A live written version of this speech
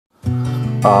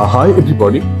Hi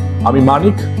everybody, আমি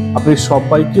মানিক। আপনাদের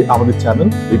সবাইকে আমাদের চ্যানেল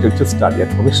লিটারেচার স্টাডি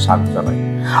অ্যাট হোমে স্বাগত জানাই।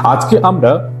 আজকে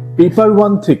আমরা পেপার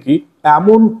 1 থেকে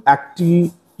এমন একটি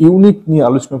ইউনিট নিয়ে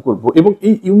আলোচনা করব এবং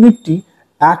এই ইউনিটটি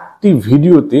একটি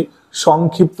ভিডিওতে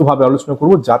সংক্ষিপ্তভাবে আলোচনা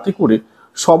করব, যাতে করে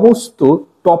সমস্ত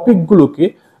টপিকগুলোকে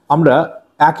আমরা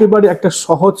একেবারে একটা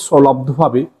সহজ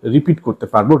সলব্ধভাবে রিপিট করতে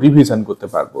পারবো, রিভিশন করতে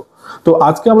পারবো। তো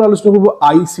আজকে আমরা আলোচনা করব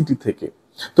আইসিটি থেকে।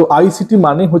 তো আইসিটি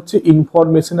মানে হচ্ছে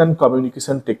information and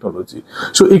communication technology.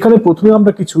 So এখানে প্রথমে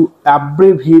আমরা কিছু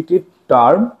অ্যাব্রেভিয়েটেড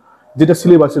টার্ম যেটা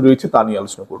সিলেবাসে রয়েছে তা নিয়ে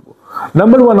আলোচনা করব।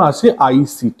 নাম্বার 1 আসে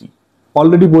আইসিটি।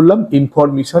 অলরেডি বললাম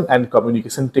ইনফরমেশন অ্যান্ড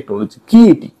কমিউনিকেশন টেকনোলজি। কি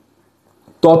এটি?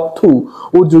 তথ্য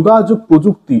ও যোগাযোগ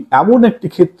প্রযুক্তি এমন একটি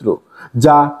ক্ষেত্র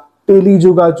যা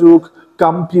টেলিযোগাযোগ,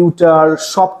 কম্পিউটার,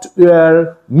 সফটওয়্যার,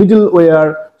 মিডলওয়্যার,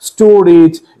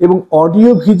 স্টোরেজ এবং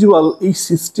অডিও ভিজুয়াল এই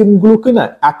সিস্টেমগুলোকে না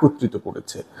একত্রিত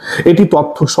করেছে। এটি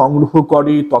তথ্য সংগ্রহ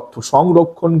করে, তথ্য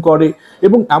সংরক্ষণ করে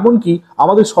এবং এমনকি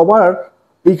আমাদের সবার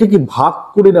এইটাকে ভাগ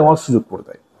করে নেওয়ার সুযোগ করে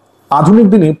দেয়। আধুনিক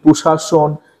দিনে প্রশাসন,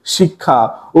 শিক্ষা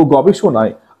ও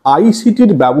গবেষণায়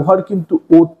আইসিটির ব্যবহার কিন্তু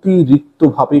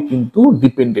অতিরিক্তভাবে কিন্তু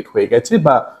ডিপেন্ডেন্ট হয়ে গেছে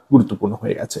বা গুরুত্বপূর্ণ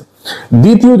হয়ে গেছে।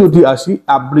 দ্বিতীয় যদি আসি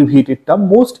অ্যাব্রিভিয়েটেডটা,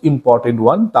 মোস্ট ইম্পর্টেন্ট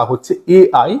ওয়ান, তা হচ্ছে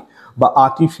এআই বা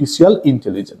আর্টিফিশিয়াল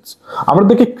ইন্টেলিজেন্স। আমরা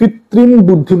দেখে কৃত্রিম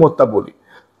বুদ্ধিমত্তা বলি।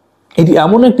 এটি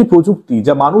এমন একটি প্রযুক্তি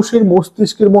যা মানুষের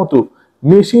মস্তিষ্কের মতো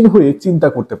মেশিন হয়ে চিন্তা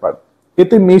করতে পারে।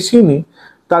 এতে মেশিনে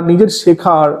তার নিজের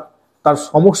শেখার, তার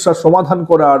সমস্যার সমাধান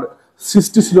করার,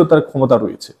 সৃষ্টিশীলতার ক্ষমতা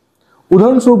রয়েছে।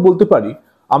 উদাহরণস্বরূপ বলতে পারি,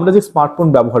 আমরা যে স্মার্টফোন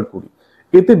ব্যবহার করি,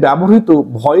 এতে ব্যবহৃত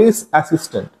ভয়েস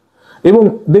অ্যাসিস্ট্যান্ট এবং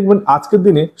দেখবেন আজকের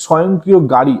দিনে স্বয়ংক্রিয়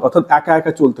গাড়ি অর্থাৎ একা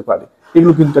একা চলতে পারে,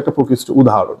 এগুলো কিন্তু একটা প্রকৃষ্ট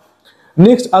উদাহরণ।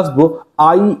 নেক্সট আসবো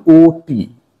আইওটি।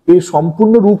 এর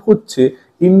সম্পূর্ণ রূপ হচ্ছে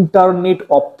ইন্টারনেট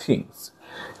অফ থিংস।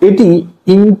 এটি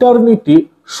ইন্টারনেটে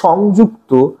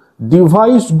সংযুক্ত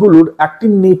ডিভাইসগুলোর একটি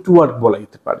নেটওয়ার্ক বলা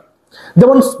যেতে পারে,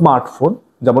 যেমন স্মার্টফোন,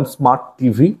 যেমন স্মার্ট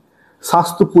টিভি,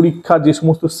 স্বাস্থ্য পরীক্ষা যে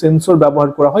সমস্ত সেন্সর ব্যবহার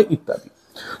করা হয় ইত্যাদি।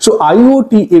 সো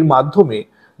আইওটি এর মাধ্যমে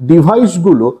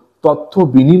ডিভাইসগুলো তথ্য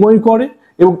বিনিময় করে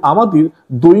এবং আমাদের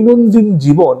দৈনন্দিন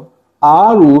জীবন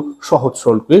আরো সহজ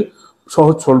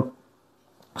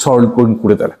সরল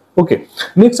করে দেয়। ওকে,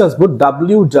 নেক্সট আসবো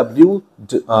WWE,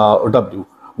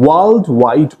 world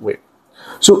wide web.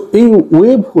 So এই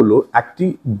ওয়েব হলো একটি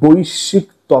বৈশ্বিক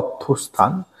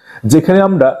তথ্যস্থান, যেখানে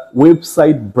আমরা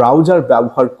ওয়েবসাইট, ব্রাউজার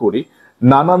ব্যবহার করে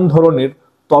নানান ধরনের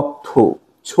তথ্য,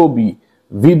 ছবি,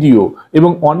 ভিডিও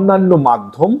এবং অন্যান্য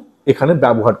মাধ্যম এখানে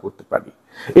ব্যবহার করতে পারি।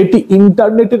 এটি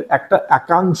ইন্টারনেটের একটা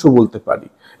একাংশ বলতে পারি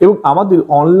এবং আমাদের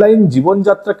অনলাইন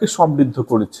জীবনযাত্রাকে সমৃদ্ধ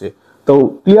করেছে। তো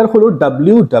ক্লিয়ার হলো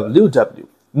ডাব্লিউডাব্লিউডাব্লিউ।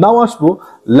 নাও আসবো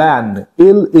LAN,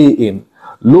 LAN,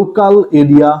 local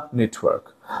area network.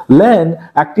 LAN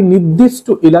একটি নির্দিষ্ট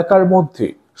এলাকার মধ্যে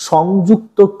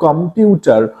সংযুক্ত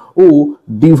কম্পিউটার ও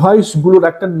ডিভাইসগুলোর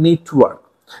একটা নেটওয়ার্ক,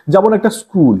 যেমন একটা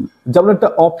স্কুল, যেমন একটা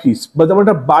অফিস বা যেমন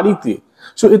একটা বাড়িতে।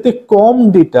 সো এতে কম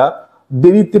ডেটা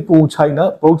দেরিতে পৌঁছায় না,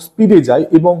 বরং স্পিডে যায়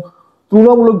এবং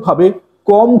তুলনামূলকভাবে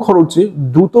কম খরচে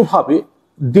দ্রুতভাবে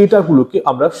ডেটাগুলোকে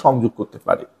আমরা সংযোগ করতে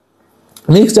পারি।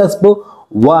 নেক্সট আসবো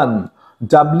ওয়ান,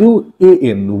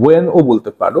 WAN, ওয়ানও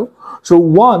বলতে পারো। সো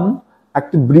ওয়ান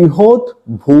একটি বৃহৎ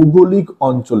ভৌগোলিক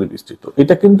অঞ্চলে বিস্তৃত।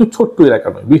 এটা কিন্তু ছোট্ট এলাকা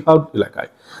নয়, বৃহৎ এলাকায়।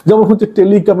 যেমন হচ্ছে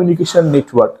টেলিকমিউনিকেশন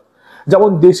নেটওয়ার্ক, যেমন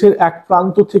দেশের এক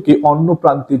প্রান্ত থেকে অন্য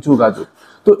প্রান্তে যোগাযোগ।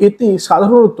 তো এতে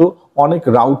সাধারণত অনেক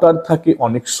রাউটার থাকে,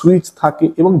 অনেক সুইচ থাকে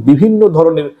এবং বিভিন্ন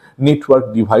ধরনের নেটওয়ার্ক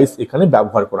ডিভাইস এখানে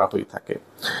ব্যবহার করা হয়ে থাকে।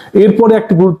 এরপরে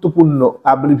একটি গুরুত্বপূর্ণ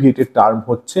অ্যাব্রিভিয়েটেড টার্ম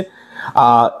হচ্ছে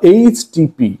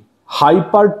HTTP,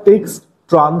 hyper text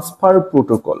transfer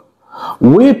protocol.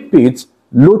 Web page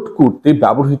load করতে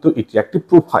ব্যবহৃত এটি একটি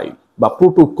প্রোফাইল বা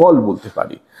প্রোটোকল বলতে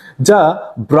পারি, যা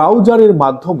ব্রাউজারের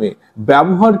মাধ্যমে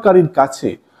ব্যবহারকারীর কাছে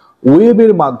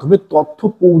ওয়েবের মাধ্যমে তথ্য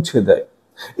পৌঁছে দেয়।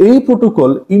 এই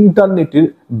প্রোটোকল ইন্টারনেটের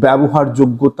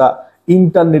ব্যবহারযোগ্যতা,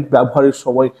 ইন্টারনেট ব্যবহারের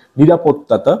সময়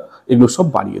নিরাপত্তা, এগুলো সব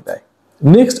বাড়িয়ে দেয়।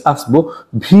 নেক্সট আসবো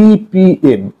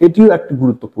VPN। এটিও একটি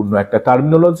গুরুত্বপূর্ণ একটা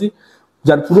টার্মিনোলজি,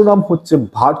 যার পুরো নাম হচ্ছে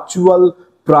virtual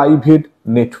private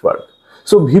network.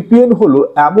 So VPN হলো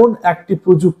এমন একটি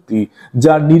প্রযুক্তি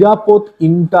যা নিরাপদ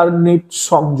ইন্টারনেট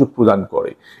সংযোগ প্রদান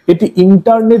করে। এটি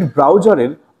ইন্টারনেট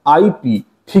ব্রাউজারের IP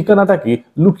ঠিকানাটাকে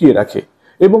লুকিয়ে রাখে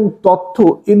এবং তথ্য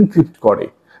এনক্রিপ্ট করে,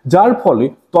 যার ফলে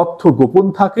তথ্য গোপন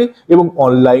থাকে এবং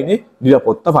অনলাইনে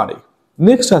নিরাপত্তা বাড়ে।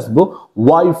 নেক্সট আসবো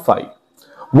ওয়াইফাই।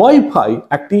 ওয়াইফাই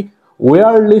একটি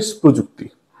ওয়্যারলেস প্রযুক্তি,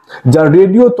 যা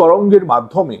রেডিও তরঙ্গের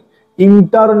মাধ্যমে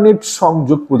ইন্টারনেট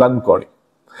সংযোগ প্রদান করে।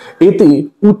 এতে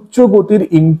উচ্চ গতির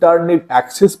ইন্টারনেট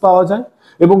অ্যাক্সেস পাওয়া যায়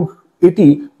এবং এটি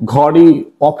ঘরে,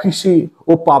 অফিসে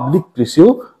ও পাবলিক প্লেসেও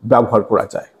ব্যবহার করা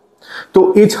যায়। তো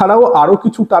এছাড়াও আরো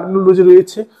কিছু টার্মিনোলজি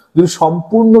রয়েছে, যদি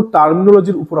সম্পূর্ণ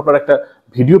টার্মিনোলজির উপর আপনারা একটা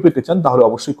ভিডিও পেতে চান তাহলে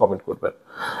অবশ্যই কমেন্ট করবেন।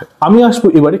 আমি আসবো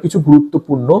এবারে কিছু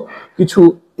গুরুত্বপূর্ণ কিছু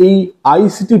এই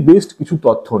আইসিটি বেসড কিছু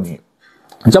তথ্য নিয়ে।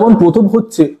 যেমন প্রথম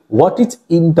হচ্ছে হোয়াট ইজ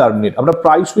ইন্টারনেট। আমরা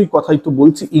প্রায়শই কথাই তো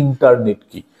বলছি ইন্টারনেট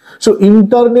কি। সো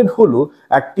ইন্টারনেট হলো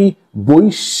একটি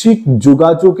বৈশ্বিক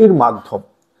যোগাযোগের মাধ্যম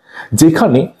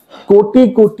যেখানে কোটি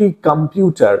কোটি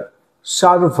কম্পিউটার,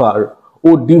 সার্ভার ও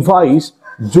ডিভাইস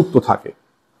যুক্ত থাকে।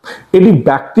 এটি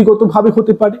ব্যক্তিগতভাবে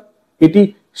হতে পারে, এটি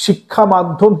শিক্ষা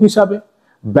মাধ্যম হিসাবে,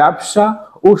 ব্যবসা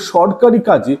ও সরকারি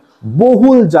কাজে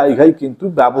বহুল জায়গায় কিন্তু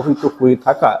ব্যবহৃত হয়ে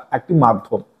থাকা একটি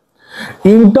মাধ্যম।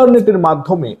 ইন্টারনেটের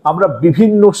মাধ্যমে আমরা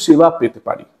বিভিন্ন সেবা পেতে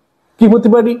পারি। কি হতে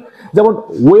পারি? যেমন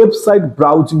ওয়েবসাইট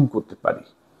ব্রাউজিং করতে পারি,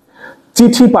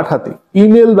 চিঠি পাঠাতে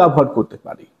ইমেল ব্যবহার করতে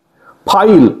পারি,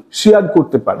 ফাইল শেয়ার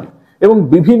করতে পারি এবং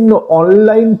বিভিন্ন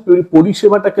অনলাইন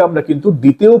পরিষেবাটাকে আমরা কিন্তু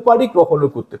দিতেও পারি, গ্রহণও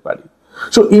করতে পারি।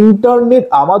 সো ইন্টারনেট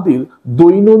আমাদের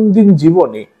দৈনন্দিন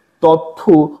জীবনে তথ্য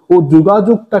ও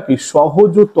যোগাযোগটাকে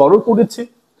সহজতর করেছে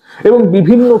এবং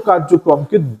বিভিন্ন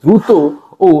কার্যক্রমকে দ্রুত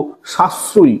ও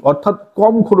সাশ্রয়ী অর্থাৎ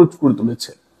কম খরচ করে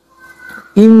তুলেছে।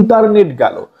 ইন্টারনেট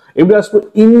গেল, এবার আসবো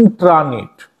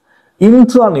ইন্ট্রানেট।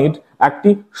 ইন্ট্রানেট একটি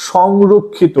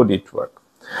সংরক্ষিত নেটওয়ার্ক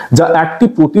যা একটি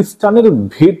প্রতিষ্ঠানের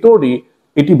ভেতরে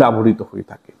এটি ব্যবহৃত হয়ে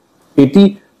থাকে। এটি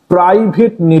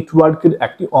প্রাইভেট নেটওয়ার্কের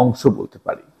একটি অংশ বলতে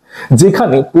পারি,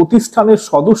 যেখানে প্রতিষ্ঠানের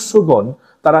সদস্যগণ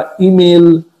তারা ইমেল,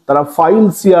 তারা ফাইল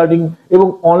শেয়ারিং এবং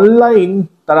অনলাইন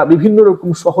তারা বিভিন্ন রকম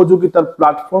সহযোগিতার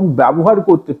প্ল্যাটফর্ম ব্যবহার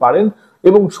করতে পারেন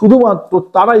এবং শুধুমাত্র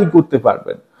তারাই করতে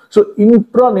পারবেন। সো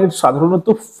ইন্ট্রানেট সাধারণত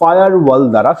ফায়ারওয়াল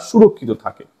দ্বারা সুরক্ষিত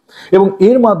থাকে এবং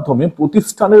এর মাধ্যমে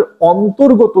প্রতিষ্ঠানের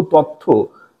অন্তর্গত তথ্য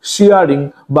শেয়ারিং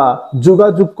বা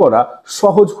যোগাযোগ করা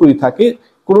সহজ হয়ে থাকে।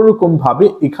 কোনো রকম ভাবে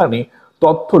এখানে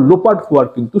তথ্য লোপাট হওয়ার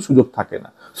কিন্তু সুযোগ থাকে না।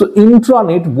 সো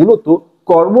ইন্ট্রানেট মূলত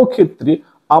কর্মক্ষেত্রে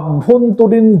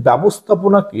আভ্যন্তরীণ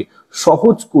ব্যবস্থাপনাকে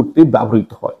সহজ করতে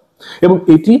ব্যবহৃত হয় এবং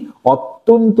এটি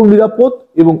অত্যন্ত নিরাপদ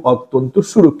এবং অত্যন্ত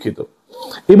সুরক্ষিত।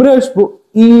 এবারে আসবো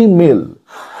ইমেল।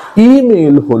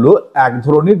 ইমেল হলো এক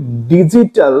ধরনের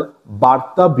ডিজিটাল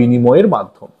বার্তা বিনিময়ের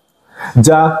মাধ্যম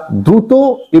যা দ্রুত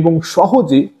এবং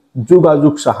সহজে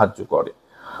যোগাযোগ সাহায্য করে।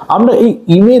 আমরা এই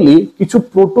ইমেলে কিছু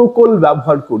প্রোটোকল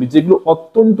ব্যবহার করি যেগুলো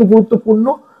অত্যন্ত গুরুত্বপূর্ণ।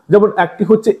 যেমন একটি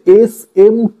হচ্ছে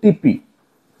SMTP,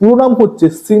 পুরো নাম হচ্ছে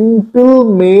সিম্পল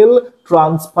মেল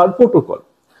ট্রান্সফার প্রোটোকল।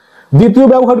 দ্বিতীয়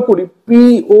ব্যবহার করি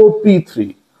POP3,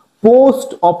 পোস্ট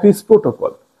অফিস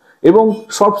প্রোটোকল, এবং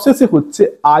সবশেষে হচ্ছে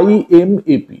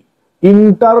IMAP,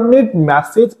 internet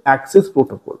message access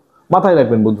protocol. মাথায়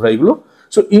রাখবেন বন্ধুরা এগুলো।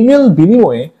 সো ইমেল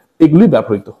বিনিময়ে এগুলি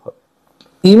ব্যবহৃত হয়।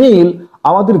 ইমেল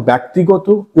আমাদের ব্যক্তিগত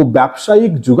ও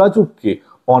ব্যবসায়িক যোগাযোগকে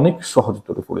অনেক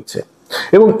সহজতর করেছে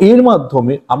এবং এর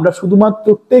মাধ্যমে আমরা শুধুমাত্র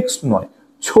টেক্সট নয়,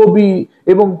 ছবি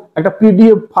এবং একটা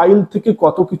PDF ফাইল থেকে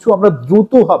কত কিছু আমরা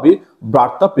দ্রুতভাবে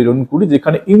বার্তা প্রেরণ করি,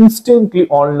 যেখানে ইনস্ট্যান্টলি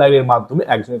অনলাইনের মাধ্যমে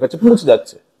একজনের কাছে পৌঁছে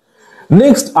যাচ্ছে।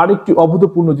 নেক্সট আরেকটি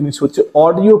অভূতপূর্ণ জিনিস হচ্ছে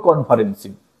অডিও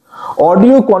কনফারেন্সিং।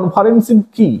 অডিও কনফারেন্সিং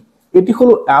কি? এটি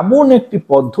হলো এমন একটি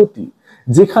পদ্ধতি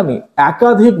যেখানে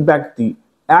একাধিক ব্যক্তি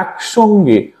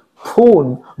একসঙ্গে ফোন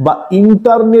বা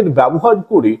ইন্টারনেট ব্যবহার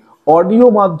করে অডিও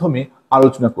মাধ্যমে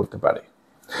আলোচনা করতে পারে।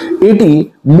 এটি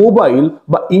মোবাইল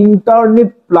বা ইন্টারনেট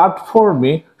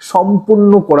প্ল্যাটফর্মে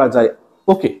সম্পূর্ণ করা যায়।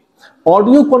 ওকে,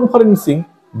 অডিও কনফারেন্সিং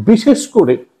বিশেষ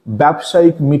করে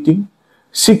ব্যবসায়িক মিটিং,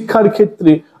 শিক্ষার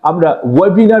ক্ষেত্রে আমরা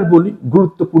ওয়েবিনার বলি,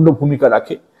 গুরুত্বপূর্ণ ভূমিকা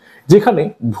রাখে, যেখানে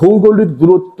ভৌগোলিক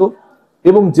দূরত্ব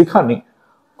এবং যেখানে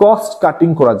কস্ট কাটিং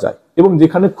করা যায় এবং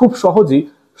যেখানে খুব সহজেই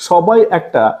সবাই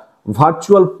একটা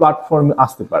ভার্চুয়াল প্ল্যাটফর্মে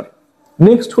আসতে পারে।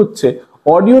 নেক্সট হচ্ছে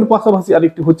অডিওর পাশাপাশি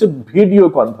আরেকটি হচ্ছে ভিডিও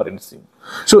কনফারেন্সিং।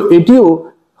 সো এটিও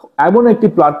এমন একটি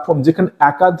প্ল্যাটফর্ম যেখানে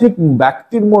একাধিক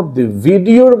ব্যক্তির মধ্যে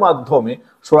ভিডিওর মাধ্যমে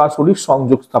সরাসরি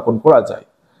সংযোগ স্থাপন করা যায়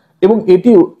এবং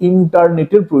এটিও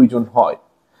ইন্টারনেটের প্রয়োজন হয়।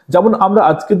 যেমন আমরা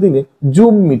আজকের দিনে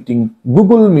জুম মিটিং,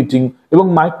 গুগল মিটিং এবং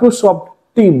মাইক্রোসফট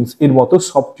টিমস এর মতো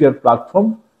সফটওয়্যার প্ল্যাটফর্ম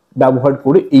ব্যবহার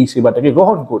করে এই সেবাটাকে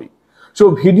গ্রহণ করি। সো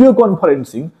ভিডিও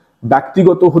কনফারেন্সিং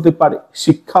ব্যক্তিগত হতে পারে,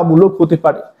 শিক্ষামূলক হতে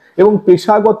পারে এবং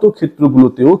পেশাগত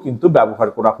ক্ষেত্রগুলোতেও কিন্তু ব্যবহার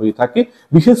করা হয়ে থাকে,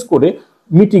 বিশেষ করে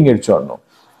মিটিং এর জন্য।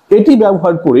 এটি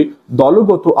ব্যবহার করে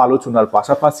দলগত আলোচনার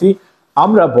পাশাপাশি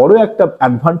আমরা বড় একটা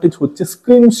অ্যাডভান্টেজ হচ্ছে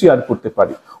স্ক্রিন শেয়ার করতে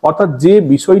পারি, অর্থাৎ যে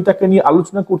বিষয়টাকে নিয়ে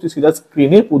আলোচনা করছি সেটা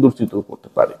স্ক্রিনে প্রদর্শিত করতে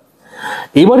পারে।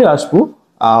 এবারে আসবো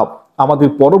আমাদের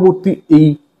পরবর্তী এই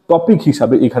টপিক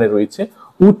হিসাবে এখানে রয়েছে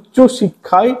উচ্চ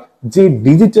শিক্ষায় যে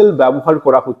ডিজিটাল ব্যবহার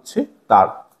করা হচ্ছে তার।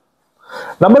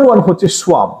 নাম্বার 1 হচ্ছে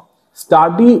swamp,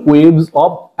 study ওয়েবস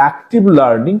of active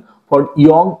learning for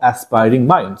young aspiring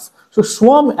minds. So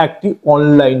swamp একটি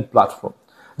অনলাইন প্ল্যাটফর্ম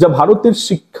যা ভারতের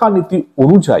শিক্ষানীতি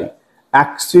অনুযায়ী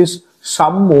অ্যাক্সেস,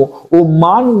 সাম্য ও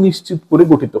মান নিশ্চিত করে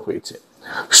গঠিত হয়েছে।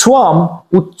 সোয়াম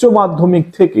উচ্চ মাধ্যমিক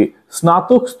থেকে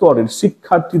স্নাতক স্তরের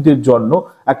শিক্ষার্থীদের জন্য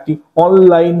একটি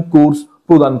অনলাইন কোর্স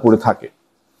প্রদান করে থাকে।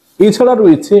 এছাড়া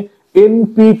রয়েছে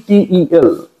NPTEL,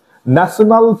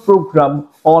 national programme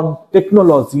on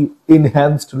technology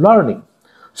enhanced learning.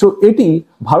 So এটি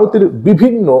ভারতের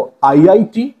বিভিন্ন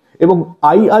IIT এবং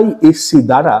IISc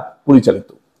দ্বারা পরিচালিত।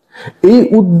 এই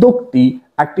উদ্যোগটি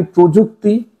একটি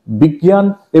প্রযুক্তি, বিজ্ঞান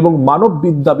এবং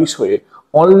মানববিদ্যা বিষয়ে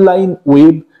অনলাইন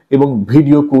ওয়েব এবং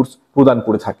ভিডিও কোর্স প্রদান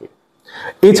করে থাকে।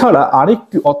 এছাড়া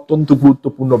আরেকটি অত্যন্ত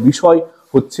গুরুত্বপূর্ণ বিষয়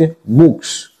হচ্ছে মুকস।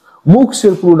 মুকস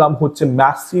এর পুরো নাম হচ্ছে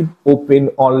ম্যাসিভ ওপেন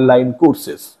অনলাইন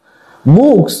কোর্সেস।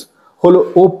 মুকস হলো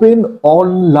ওপেন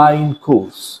অনলাইন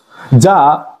কোর্স, যা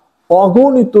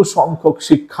অগণিত সংখ্যক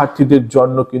শিক্ষার্থীদের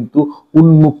জন্য কিন্তু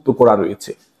উন্মুক্ত করা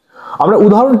রয়েছে। আমরা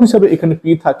উদাহরণ হিসেবে এখানে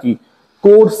পেয়ে থাকি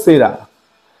কোর্সেরা,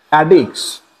 অ্যাডেক্স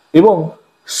এবং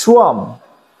সোয়াম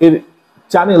এর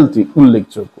চ্যানেলটি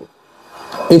উল্লেখযোগ্য।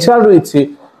 এছাড়া রয়েছে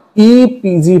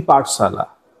ইপিজি পাঠশালা।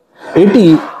 এটি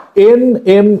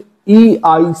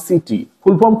NMEICT,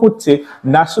 ফুল ফর্ম হচ্ছে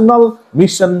national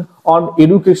mission on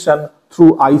education through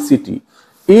ICT,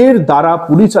 এর দ্বারা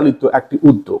পরিচালিত একটি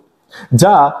উদ্যোগ,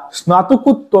 যা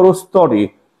স্নাতকোত্তর স্তরে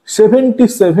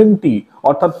 70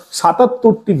 অর্থাৎ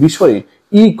 77টি বিষয়ে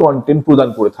কন্টেন্ট প্রদান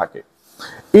করে থাকে।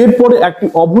 এরপরে একটি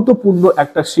অভূতপূর্ণ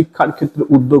একটা শিক্ষার ক্ষেত্রে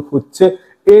উদ্যোগ হচ্ছে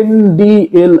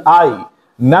NDLI,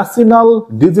 national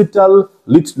digital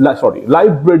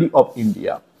library of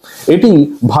India. এটি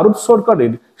ভারত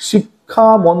সরকারের শিক্ষা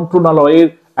মন্ত্রণালয়ের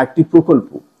একটি প্রকল্প,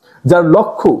 যার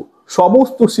লক্ষ্য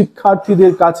সমস্ত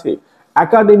শিক্ষার্থীদের কাছে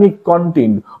একাডেমিক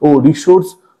কন্টেন্ট ও রিসোর্স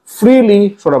ফ্রিলি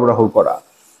সরবরাহ করা।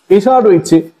 এছাড়া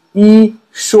রয়েছে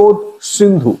শোধ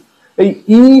সিন্ধু।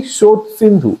 এই শোধ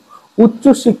সিন্ধু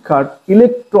উচ্চশিক্ষার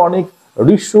ইলেকট্রনিক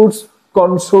রিসোর্স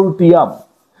কনসোর্টিয়াম,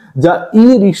 যা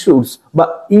রিসোর্স বা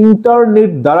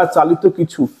ইন্টারনেট দ্বারা চালিত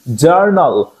কিছু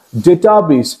জার্নাল,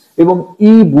 ডেটাবেস এবং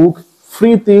বুক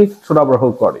ফ্রিতে সরবরাহ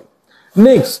করে।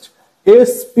 নেক্সট,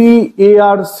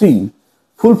 SPARC,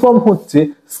 ফুল ফর্ম হচ্ছে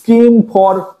scheme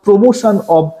for promotion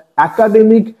of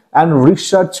academic and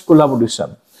research collaboration.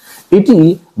 এটি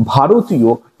ভারতীয়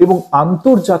এবং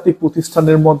আন্তর্জাতিক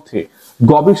প্রতিষ্ঠানের মধ্যে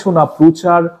গবেষণা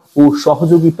প্রচার ও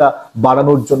সহযোগিতা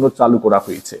বাড়ানোর জন্য চালু করা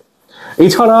হয়েছে।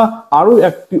 এছাড়া আরো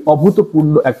একটি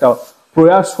অভূতপূর্ণ একটা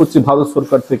প্রয়াস হচ্ছে ভারত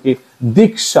সরকার থেকে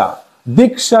দীক্ষা।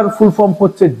 দীক্ষার ফুল ফর্ম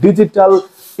হচ্ছে digital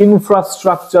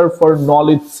infrastructure for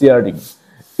knowledge sharing.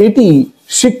 এটি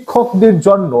শিক্ষকদের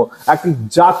জন্য একটি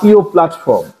জাতীয়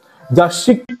প্ল্যাটফর্ম, যা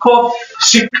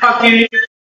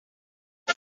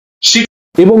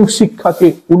শিক্ষাকে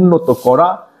উন্নত করা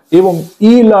এবং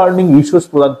লার্নিং রিসোর্স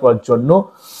প্রদান করার জন্য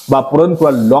বা প্রদান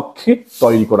করার লক্ষ্যে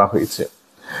তৈরি করা হয়েছে।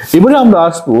 এবারে আমরা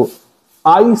আসবো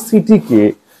ICT কে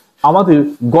আমাদের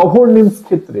গভর্নেন্স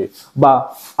ক্ষেত্রে বা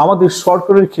আমাদের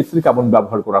সরকারের ক্ষেত্রে কেমন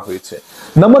ব্যবহার করা হয়েছে।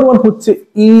 নাম্বার 1 হচ্ছে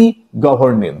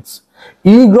গভর্নেন্স।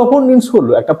 গভর্নেন্স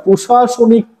হলো একটা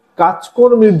প্রশাসনিক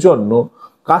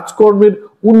কাজকর্মের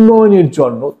উন্নয়নের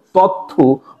জন্য তথ্য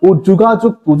ও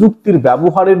যোগাযোগ প্রযুক্তির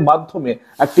ব্যবহারের মাধ্যমে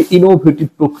একটি ইনোভেটিভ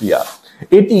প্রক্রিয়া।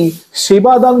 এটি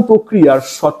সেবাদান প্রক্রিয়ার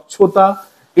স্বচ্ছতা,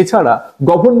 এছাড়া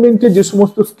গভর্নমেন্টের যে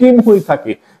সমস্ত স্কিম হয়ে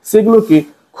থাকে সেগুলোকে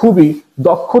খুবই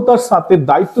দক্ষতার সাথে,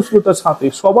 দায়িত্বশীলতার সাথে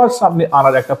সবার সামনে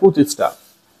আনার একটা প্রচেষ্টা।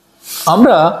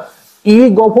 আমরা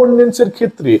গভর্নেন্সের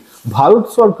ক্ষেত্রে ভারত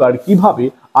সরকার কিভাবে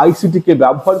ICT কে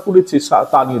ব্যবহার করেছে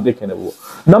তা নিয়ে দেখে নেব।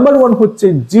 নাম্বার 1 হচ্ছে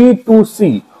G2C,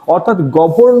 অর্থাৎ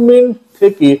গভর্নমেন্ট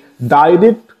থেকে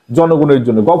ডাইরেক্ট জনগণের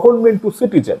জন্য, গভর্নমেন্ট টু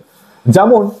সিটিজেন,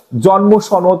 যেমন জন্ম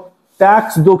সনদ,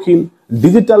 ট্যাক্স দখিল,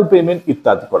 ডিজিটাল পেমেন্ট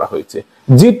ইত্যাদি করা হয়েছে।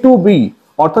 G2B,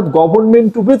 অর্থাৎ গভর্নমেন্ট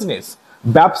টু বিজনেস,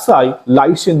 ব্যবসায়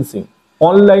লাইসেন্সিং,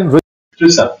 অনলাইন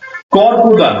রেজিস্ট্রেশন, কর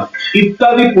প্রদান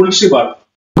ইত্যাদি পরিষেবার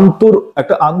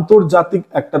আন্তর্জাতিক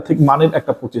একটা থেকে মানের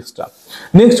একটা প্রচেষ্টা।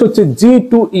 নেক্সট হচ্ছে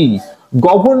G2E,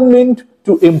 গভর্নমেন্ট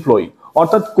টু এমপ্লয়ি,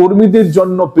 অর্থাৎ কর্মীদের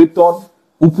জন্য বেতন,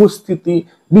 উপস্থিতি,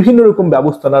 বিভিন্ন রকম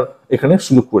ব্যবস্থার এখানে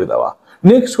সুযোগ করে দেওয়া।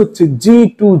 নেক্সট হচ্ছে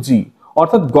G2G,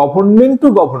 অর্থাৎ গভর্নমেন্ট টু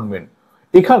গভর্নমেন্ট,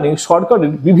 এখানে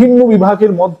সরকারের বিভিন্ন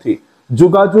বিভাগের মধ্যে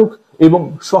যোগাযোগ এবং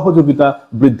সহযোগিতা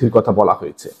বৃদ্ধির কথা বলা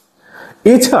হয়েছে।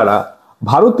 এছাড়া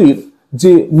ভারতের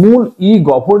যে মূল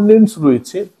গভর্নেন্স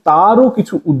রয়েছে তারও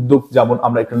কিছু উদ্যোগ যেমন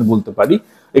আমরা এখানে বলতে পারি,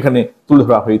 এখানে তুলে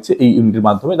ধরা হয়েছে এই ইউনিটের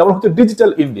মাধ্যমে। যেমন হচ্ছে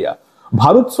ডিজিটাল ইন্ডিয়া,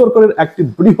 ভারত সরকারের একটি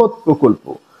বৃহৎ প্রকল্প,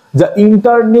 যা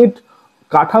ইন্টারনেট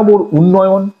কাঠামোর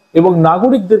উন্নয়ন এবং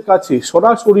নাগরিকদের কাছে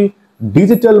সরাসরি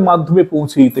ডিজিটাল মাধ্যমে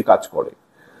পৌঁছে দিতে কাজ করে।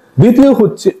 দ্বিতীয়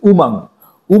হচ্ছে উমাং।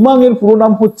 উমাং এর পুরো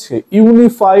নাম হচ্ছে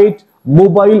unified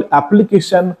mobile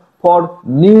application for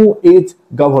new age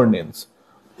governance.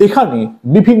 এখানে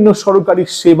বিভিন্ন সরকারি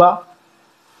সেবা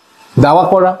দেওয়া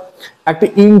করা একটি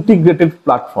ইন্টিগ্রেটেড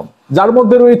প্ল্যাটফর্ম, যার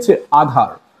মধ্যে রয়েছে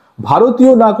আধার,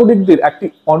 ভারতীয় নাগরিকদের একটি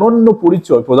অনন্য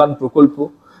পরিচয় প্রদান প্রকল্প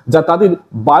যা তাদের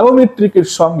বায়োমেট্রিকের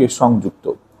সঙ্গে সংযুক্ত।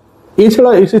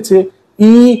 এছাড়া এসেছে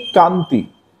ই কান্তি,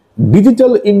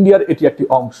 ডিজিটাল ইন্ডিয়ার এটি একটি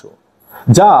অংশ,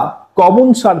 যা কমন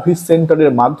সার্ভিস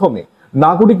সেন্টারের মাধ্যমে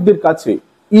নাগরিকদের কাছে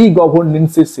ই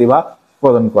গভর্নেন্সের সেবা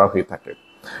প্রদান করা হয়ে থাকে।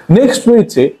 নেক্সট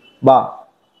রয়েছে বা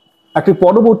একটি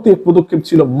পরবর্তী পদক্ষেপ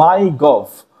ছিল মাই গভ।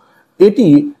 এটি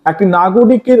একটি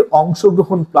নাগরিকের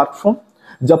অংশগ্রহণ প্ল্যাটফর্ম,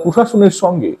 যা প্রশাসনের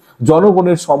সঙ্গে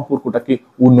জনগণের সম্পর্কটাকে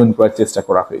উন্নয়ন করার চেষ্টা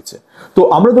করা হয়েছে। তো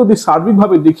আমরা যদি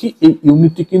সার্বিকভাবে দেখি, এই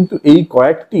ইউনিটটি কিন্তু এই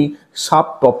কয়েকটি সাব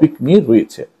টপিক নিয়ে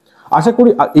রয়েছে। আশা করি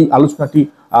এই আলোচনাটি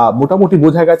মোটামুটি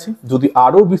বোঝা গেছে। যদি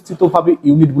আরো বিস্তৃতভাবে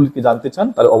ইউনিটগুলিকে জানতে চান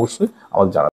তাহলে অবশ্যই আমাদের জানাবেন।